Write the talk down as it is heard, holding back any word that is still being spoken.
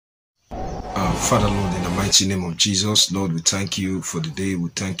Father, Lord, in the mighty name of Jesus, Lord, we thank you for the day. We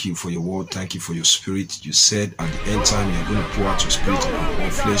thank you for your word. Thank you for your spirit. You said at the end time, you're going to pour out your spirit on all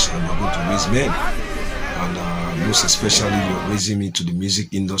flesh and you're going to raise men. And most especially, you're raising me to the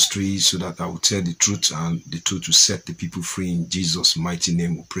music industry so that I will tell the truth and the truth will set the people free. In Jesus' mighty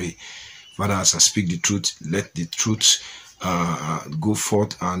name we pray. Father, as I speak the truth, let the truth go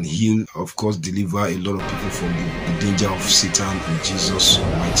forth and heal, of course, deliver a lot of people from the danger of Satan. In Jesus'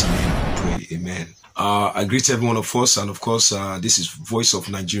 mighty name we pray. Amen. I greet every one of us, and of course, this is Voice of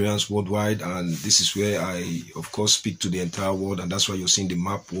Nigerians Worldwide, and this is where I, of course, speak to the entire world, and that's why you're seeing the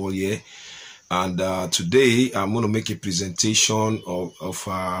map wall here. And today, I'm going to make a presentation of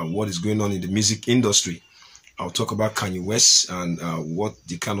what is going on in the music industry. I'll talk about Kanye West and what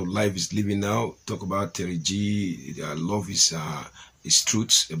the kind of life he's living now. Talk about Terry G. I love his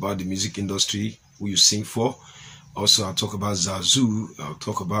truths about the music industry, who you sing for. Also, I'll talk about ZAZU. I'll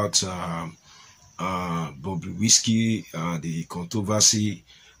talk about BOBRISKY, the controversy.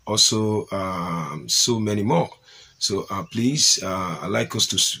 Also, so many more. So please, I'd like us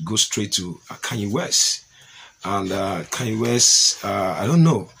to go straight to Kanye West. And Kanye West, I don't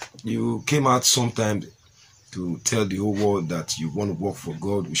know, you came out sometime to tell the whole world that you want to work for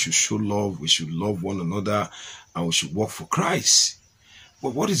God. We should show love. We should love one another. And we should work for Christ.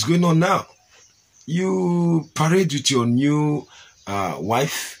 But what is going on now? You parade with your new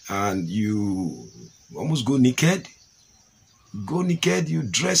wife and you almost go naked. Go naked, you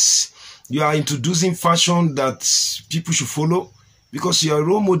dress. You are introducing fashion that people should follow because you are a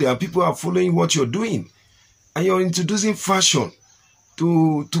role model and people are following what you're doing. And you're introducing fashion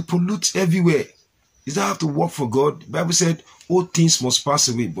to pollute everywhere. Is that have to work for God? The Bible said, old things must pass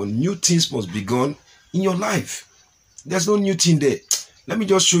away, but new things must be gone in your life. There's no new thing there. Let me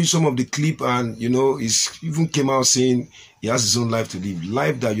just show you some of the clip, and you know, he even came out saying he has his own life to live.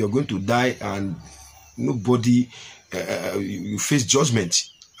 Life that you're going to die and nobody, you face judgment,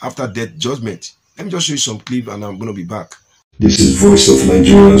 after death judgment. Let me just show you some clip and I'm going to be back. This is Voice of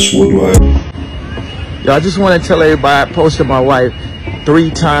Nigerians Worldwide. Yo, I just want to tell everybody I posted my wife 3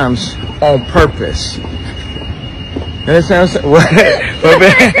 times on purpose. You understand what I'm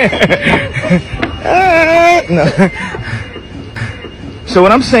saying? No. So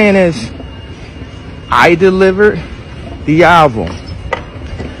what I'm saying is, I delivered the album.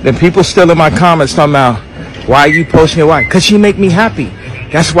 Then people still in my comments talking about, why are you posting your wife? Because she make me happy.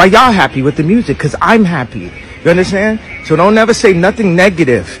 That's why y'all happy with the music, because I'm happy. You understand? So don't never say nothing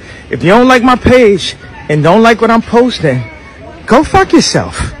negative. If you don't like my page and don't like what I'm posting, go fuck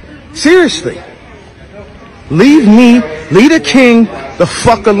yourself. Seriously. Leave me, leave the king the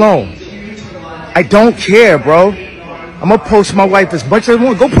fuck alone. I don't care, bro. I'm gonna post my wife as much as I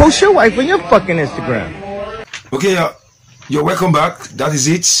want. Go post your wife on your fucking Instagram. Okay, you're welcome back. That is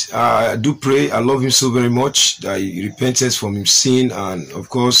it. I do pray. I love him so very much that he repented from his sin and, of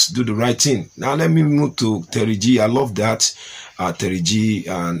course, do the right thing. Now, let me move to Terry G. I love that. Terry G,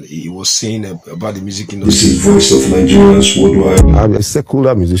 and he was saying about the music industry. This is Voice of Nigerians Worldwide. I'm a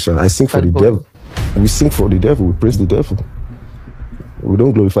secular musician. I sing for the devil. We sing for the devil. We praise the devil. We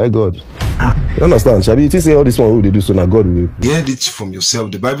don't glorify God. You understand? Shabi, you say all this one who they do so now God will. Get it from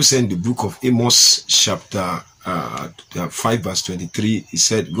yourself. The Bible said in the book of Amos, chapter 5 verse 23, he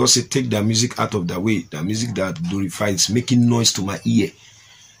said, God said, take the music out of the way. The music that glorifies, making noise to my ear.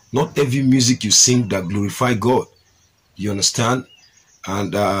 Not every music you sing that glorify God. You understand?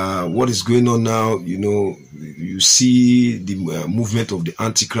 And what is going on now, you know, you see the movement of the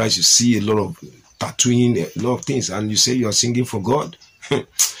Antichrist, you see a lot of tattooing, a lot of things, and you say you are singing for God.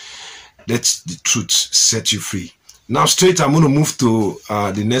 Let the truth set you free. Now straight, I'm going to move to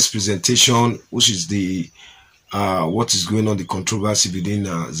the next presentation, which is the what is going on, the controversy between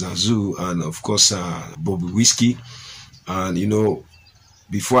ZAZU and, of course, BOBRISKY. And, you know,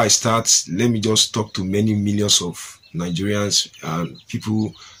 before I start, let me just talk to many millions of Nigerians and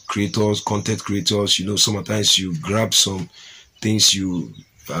people, creators, content creators. You know, sometimes you grab some things, you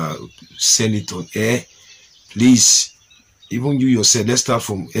send it on air. Please, even you yourself, let's start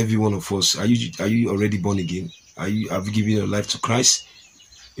from every one of us. Are you already born again? Have you given your life to Christ?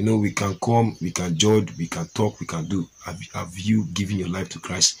 You know, we can come, we can judge, we can talk, we can do. Have you given your life to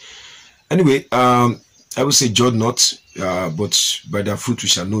Christ? Anyway, I would say judge not, but by their fruit we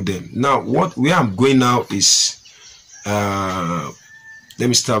shall know them. Now, where I'm going now is, let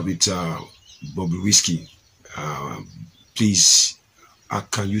me start with BOBRISKY. Please, how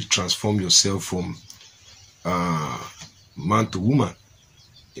can you transform yourself from man to woman?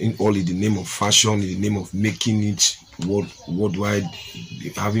 All in the name of fashion, in the name of making it worldwide,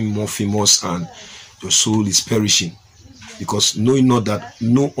 having more famous, and your soul is perishing. because knowing not that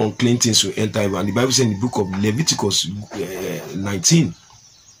no unclean things will enter heaven. And the Bible says in the book of Leviticus 19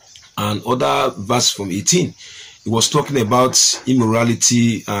 and other verse from 18, it was talking about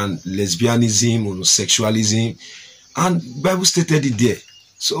immorality and lesbianism, homosexualism, and the Bible stated it there.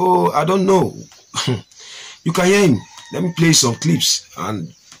 So I don't know. You can hear him. Let me play some clips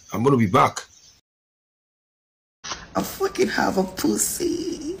and I'm going to be back. I fucking have a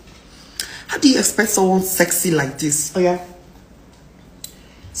pussy. How do you expect someone sexy like this? Oh yeah.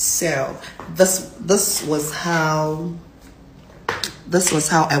 So this was how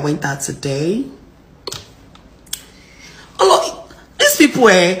I went out today. Oh look, these people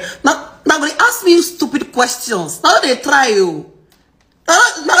now they ask me stupid questions. Now they try you.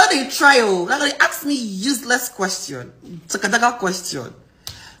 Now they try you. Now they ask me useless question. Takadaga question.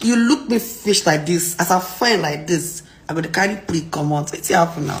 You look me fish like this, as a friend like this, I'm gonna carry plea come on. What's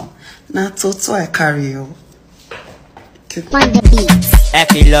happening now? Now Toto I carry you. Okay. On the beat.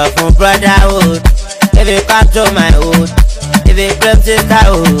 If you love my brotherhood, if you come to my hood, if you claim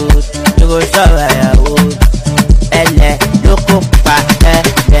sisterhood, you go show where you hood. Look up,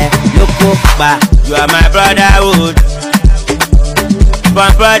 you are my brotherhood.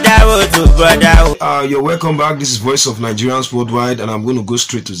 From brotherhood to brotherhood. You're welcome back. This is Voice of Nigerians Worldwide, and I'm going to go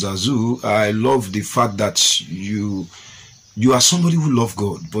straight to ZAZU. I love the fact that you are somebody who loves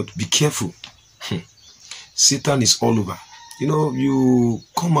God, but be careful. Satan is all over. You know, you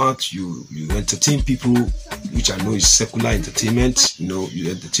come out, you entertain people, which I know is secular entertainment. You know, you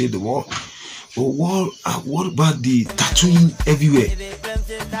entertain the world. But what about the tattooing everywhere?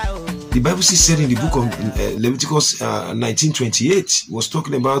 The Bible said in the book of Leviticus 19:28, was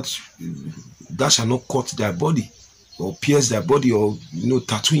talking about thou shalt not cut their body or pierce their body, or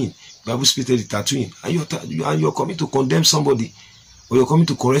tattooing. The Bible stated the tattooing, and you're coming to condemn somebody, or you're coming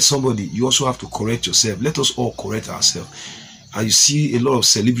to correct somebody. You also have to correct yourself. Let us all correct ourselves. And you see a lot of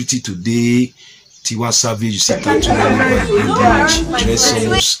celebrity today. Tiwa Savage, you see tattooing everywhere, dress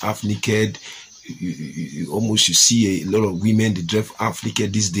almost half naked. You see a lot of women, they dress half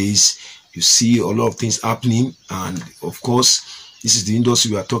naked these days. You see a lot of things happening, and of course, this is the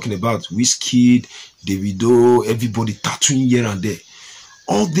industry we are talking about. Whiskey, Davido, everybody tattooing here and there.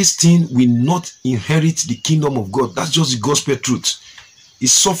 All these things will not inherit the kingdom of God. That's just the gospel truth.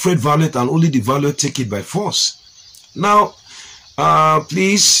 It's suffered violent, and only the violent take it by force. Now,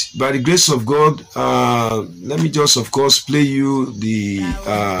 please, by the grace of God, let me just, of course, play you the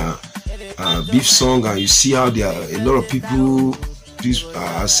beef song, and you see how there are a lot of people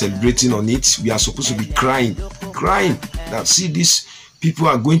are celebrating on it. We are supposed to be crying that see these people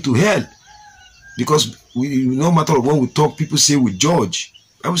are going to hell, because no matter when we talk, people say we judge.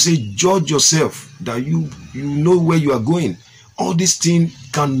 I would say judge yourself, that you know where you are going. All these things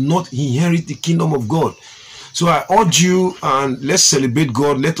cannot inherit the kingdom of God. So I urge you, and let's celebrate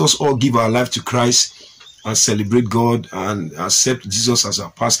God. Let us all give our life to Christ and celebrate God and accept Jesus as our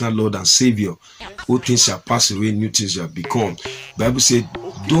personal Lord and Savior. All things shall pass away, new things shall become. The Bible said,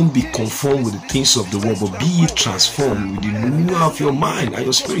 don't be conformed with the things of the world, but be ye transformed with the renewal of your mind and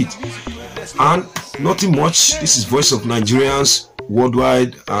your spirit. And nothing much. This is Voice of Nigerians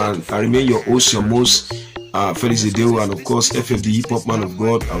Worldwide, and I remain your host, your most Felix Edeo, and of course FFD, Hip Hop Man of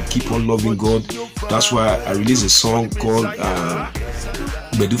God. I'll keep on loving God. That's why I released a song called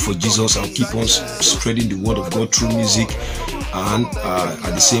Bedu for Jesus. I'll keep on spreading the word of God through music, and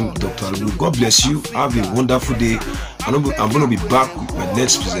at the same, Dr. Alu. God bless you. Have a wonderful day. I'm going to be back with my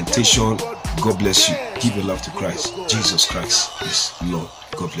next presentation. God bless you. Give your love to Christ. Jesus Christ is Lord.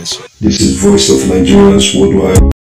 God bless you. This is Voice of Nigerians Worldwide.